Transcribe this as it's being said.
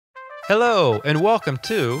Hello, and welcome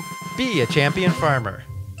to Be a Champion Farmer,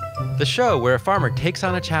 the show where a farmer takes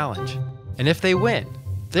on a challenge, and if they win,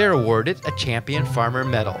 they're awarded a Champion Farmer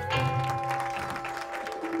medal.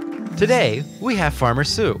 Today, we have Farmer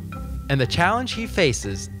Sue, and the challenge he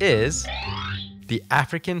faces is the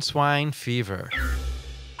African swine fever.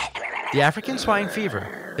 The African swine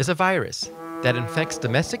fever is a virus that infects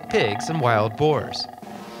domestic pigs and wild boars.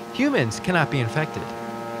 Humans cannot be infected,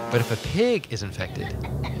 but if a pig is infected,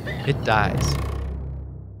 it dies.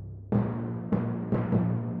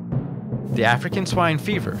 The African swine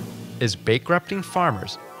fever is bankrupting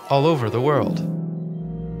farmers all over the world.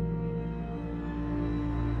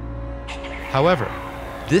 However,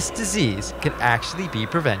 this disease can actually be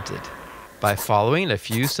prevented by following a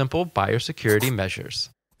few simple biosecurity measures.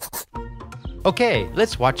 Okay,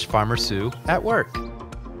 let's watch Farmer Sue at work.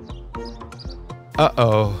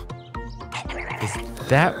 Uh-oh. Is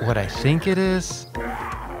that what I think it is?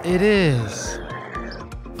 It is.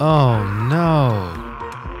 Oh no.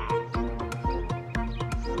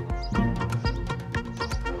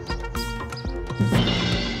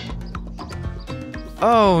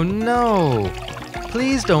 Oh no.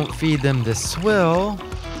 Please don't feed them this swill.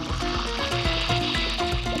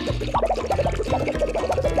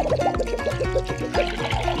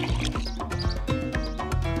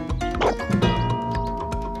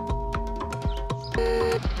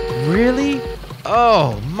 Really?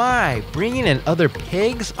 Oh my, bringing in other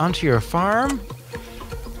pigs onto your farm?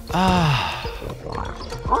 Ah.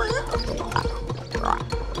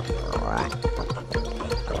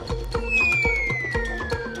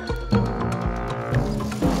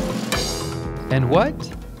 And what?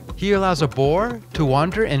 He allows a boar to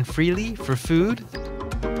wander in freely for food?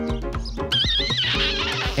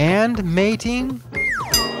 And mating?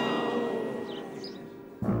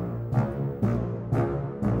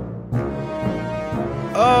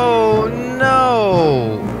 Oh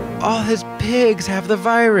no! All his pigs have the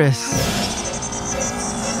virus.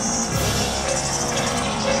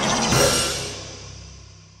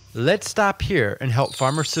 Let's stop here and help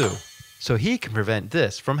Farmer Sue so he can prevent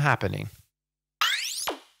this from happening.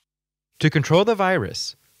 To control the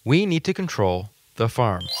virus, we need to control the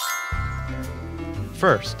farm.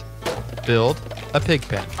 First, build a pig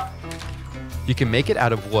pen. You can make it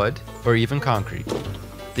out of wood or even concrete.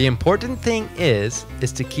 The important thing is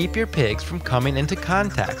to keep your pigs from coming into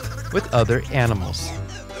contact with other animals.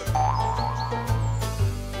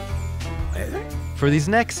 For these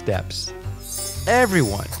next steps,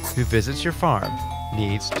 everyone who visits your farm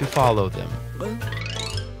needs to follow them.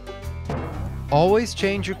 Always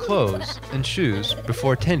change your clothes and shoes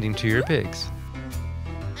before tending to your pigs.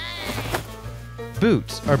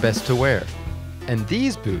 Boots are best to wear, and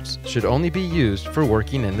these boots should only be used for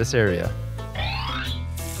working in this area.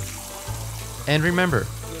 And remember,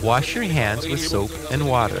 wash your hands with soap and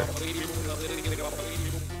water.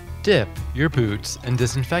 Dip your boots in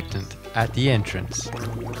disinfectant at the entrance.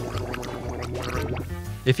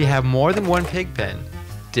 If you have more than one pig pen,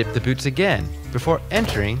 dip the boots again before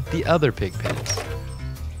entering the other pig pens.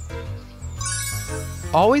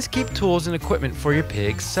 Always keep tools and equipment for your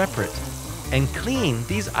pigs separate, and clean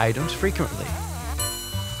these items frequently.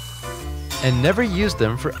 And never use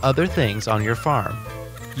them for other things on your farm.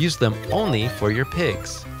 Use them only for your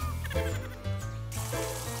pigs.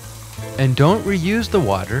 And don't reuse the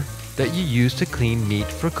water that you use to clean meat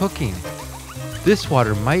for cooking. This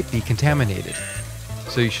water might be contaminated,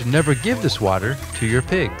 so you should never give this water to your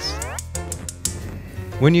pigs.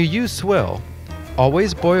 When you use swill,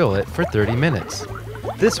 always boil it for 30 minutes.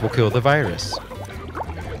 This will kill the virus.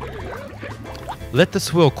 Let the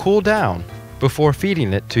swill cool down before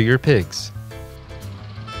feeding it to your pigs.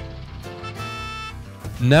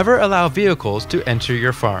 Never allow vehicles to enter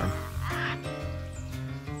your farm.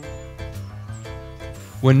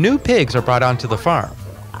 When new pigs are brought onto the farm,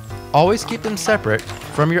 always keep them separate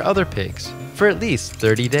from your other pigs for at least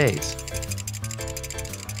 30 days.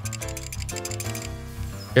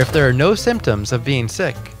 If there are no symptoms of being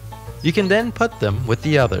sick, you can then put them with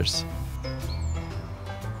the others.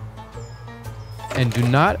 And do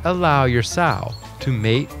not allow your sow to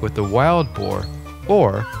mate with a wild boar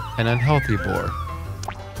or an unhealthy boar.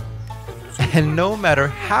 And no matter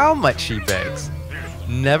how much she begs,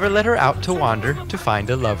 never let her out to wander to find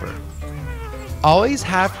a lover. Always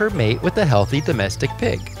have her mate with a healthy domestic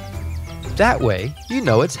pig. That way, you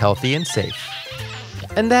know it's healthy and safe.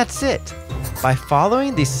 And that's it. By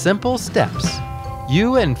following these simple steps,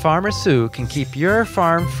 you and Farmer Sue can keep your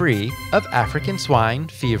farm free of African swine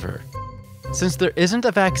fever. Since there isn't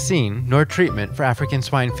a vaccine nor treatment for African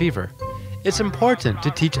swine fever, It's important to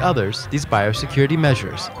teach others these biosecurity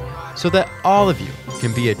measures so that all of you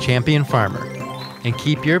can be a champion farmer and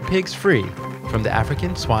keep your pigs free from the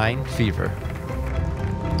African swine fever.